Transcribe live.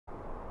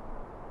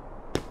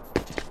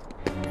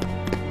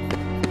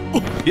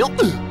Yup.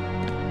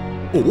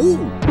 Oh.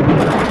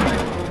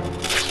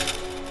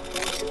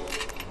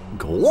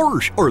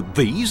 Gosh, are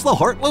these the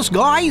Heartless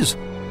guys?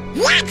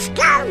 Let's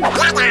go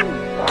get them,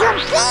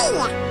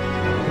 Goofy!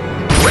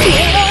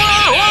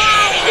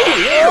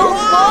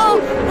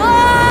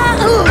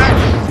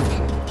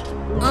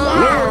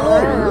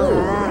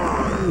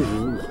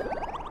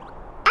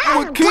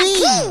 The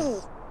key!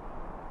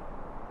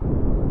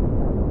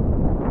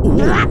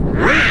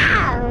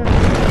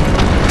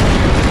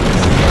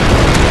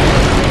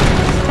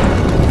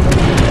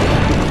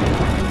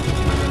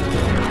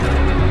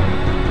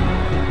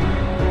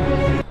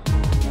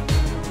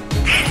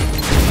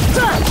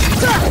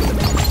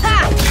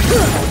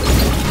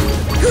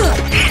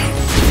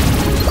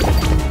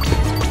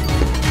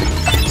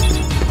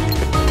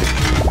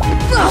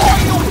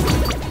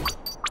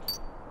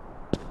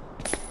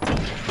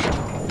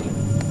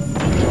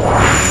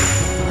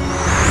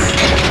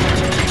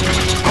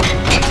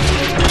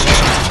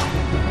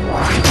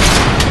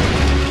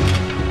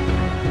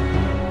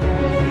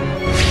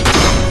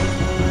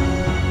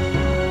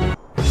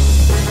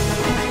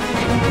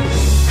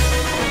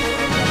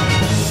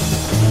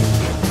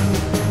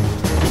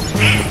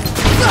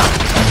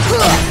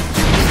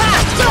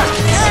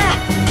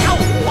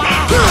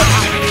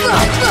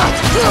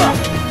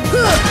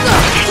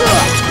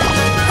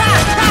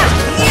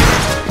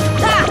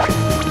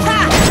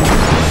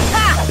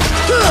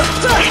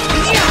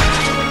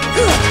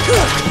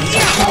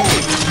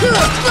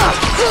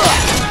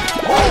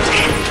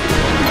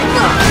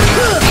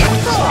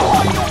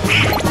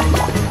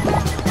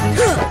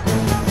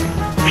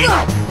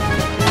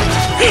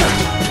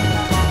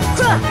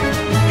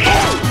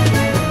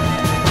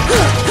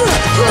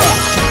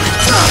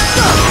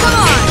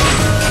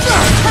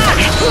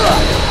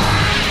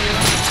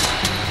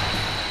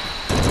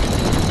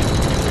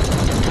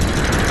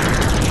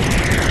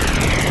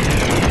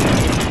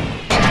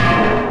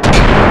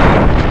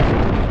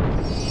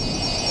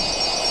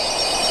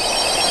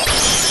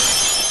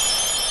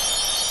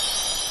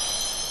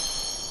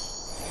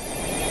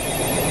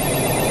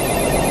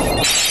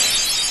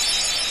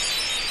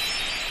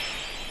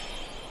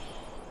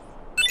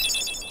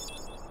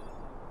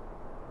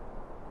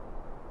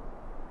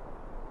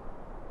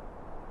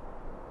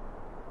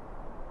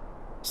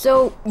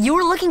 So, you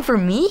were looking for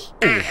me?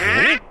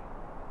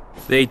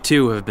 They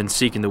too have been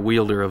seeking the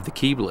wielder of the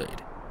Keyblade.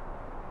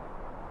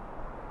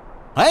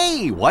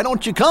 Hey, why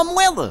don't you come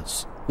with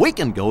us? We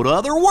can go to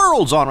other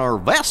worlds on our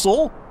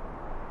vessel.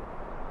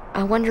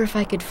 I wonder if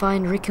I could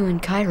find Riku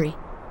and Kairi.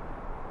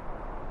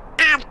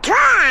 Of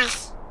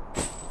course!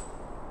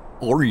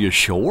 Are you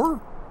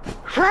sure?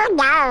 Who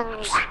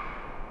knows?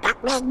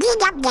 But we need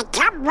them to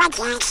come with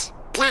us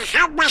to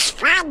help us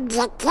find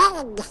the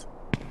king.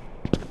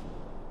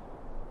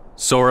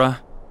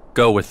 Sora,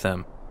 go with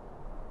them.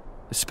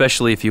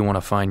 Especially if you want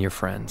to find your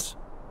friends.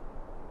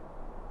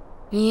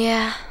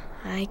 Yeah,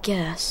 I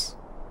guess.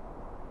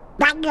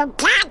 But you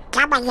can't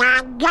come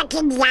along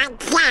looking like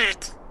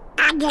that.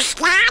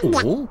 Understand?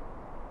 Oh?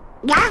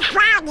 No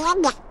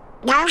frowning,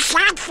 no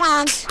sad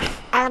face,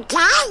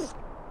 okay?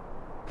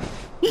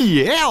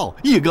 Yeah,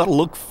 you gotta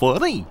look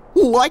funny,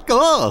 like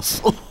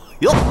us.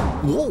 Yup.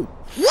 Whoa.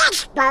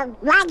 This boat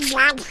runs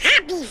on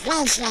happy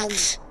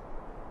faces.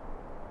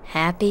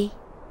 Happy?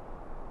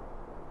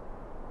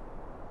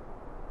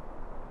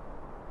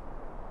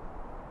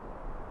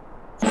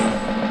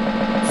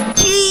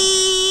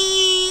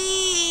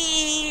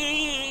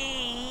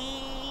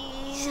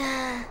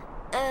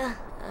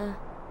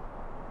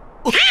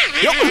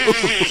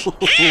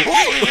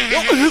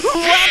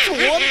 That's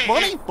one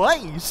funny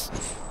face.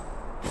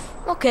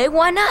 Okay,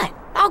 why not?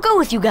 I'll go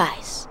with you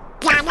guys.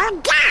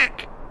 Donald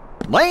Duck.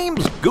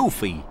 Name's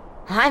Goofy.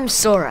 I'm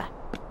Sora.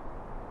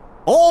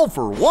 All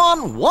for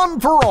one, one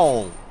for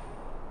all.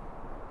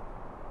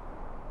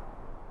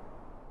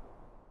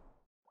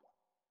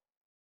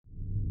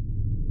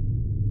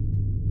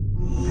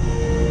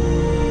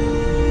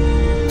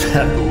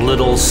 That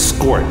little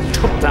squirt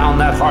took down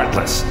that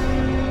Heartless.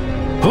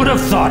 Who'd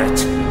have thought it?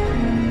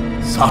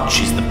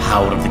 Such is the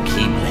power of the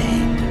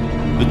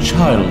Keyblade. The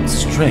child's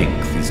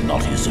strength is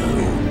not his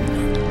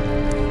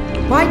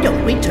own. Why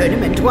don't we turn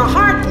him into a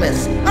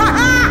Heartless?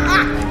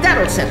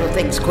 That'll settle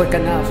things quick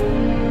enough.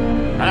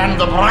 And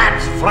the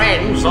brat's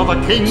friends are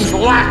the king's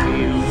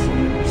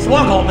lackeys.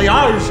 Swung on the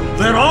eyes,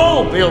 they're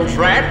all bilge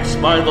rats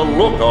by the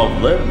look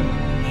of them.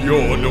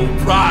 You're no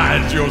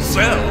prize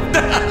yourself.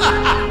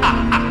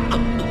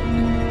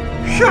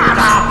 Shut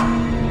up!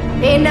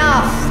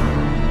 Enough!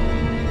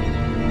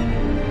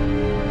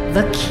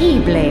 The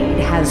Keyblade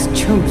has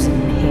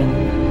chosen him.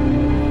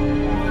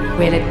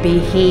 Will it be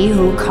he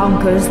who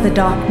conquers the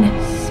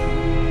darkness?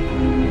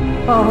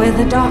 Or will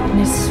the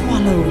darkness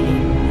swallow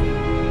him?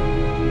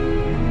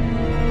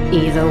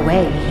 Either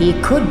way, he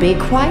could be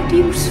quite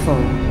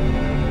useful.